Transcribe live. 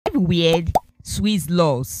weird Swiss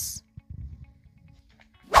laws.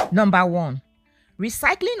 Number 1.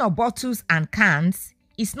 Recycling of bottles and cans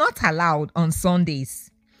is not allowed on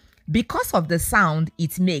Sundays because of the sound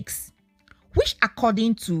it makes, which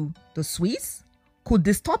according to the Swiss could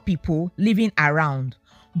disturb people living around,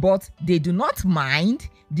 but they do not mind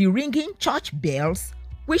the ringing church bells,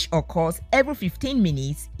 which occurs every 15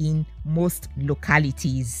 minutes in most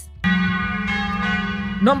localities.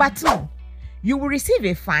 Number 2. You will receive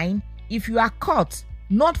a fine if you are caught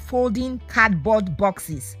not folding cardboard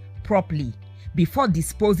boxes properly before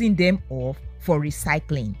disposing them off for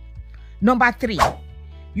recycling. Number 3.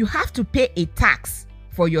 You have to pay a tax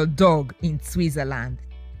for your dog in Switzerland.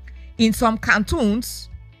 In some cantons,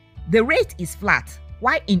 the rate is flat,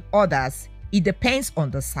 while in others, it depends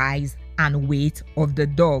on the size and weight of the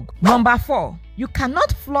dog. Number 4. You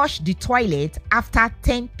cannot flush the toilet after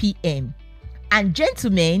 10 p.m. And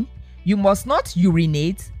gentlemen, you must not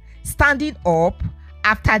urinate standing up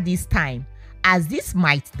after this time, as this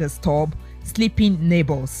might disturb sleeping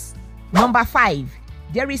neighbors. Number 5.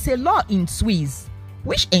 There is a law in Swiss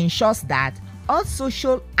which ensures that all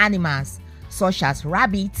social animals such as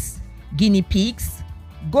rabbits, guinea pigs,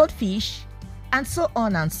 goldfish, and so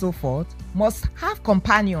on and so forth must have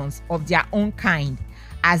companions of their own kind,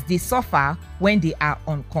 as they suffer when they are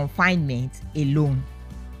on confinement alone.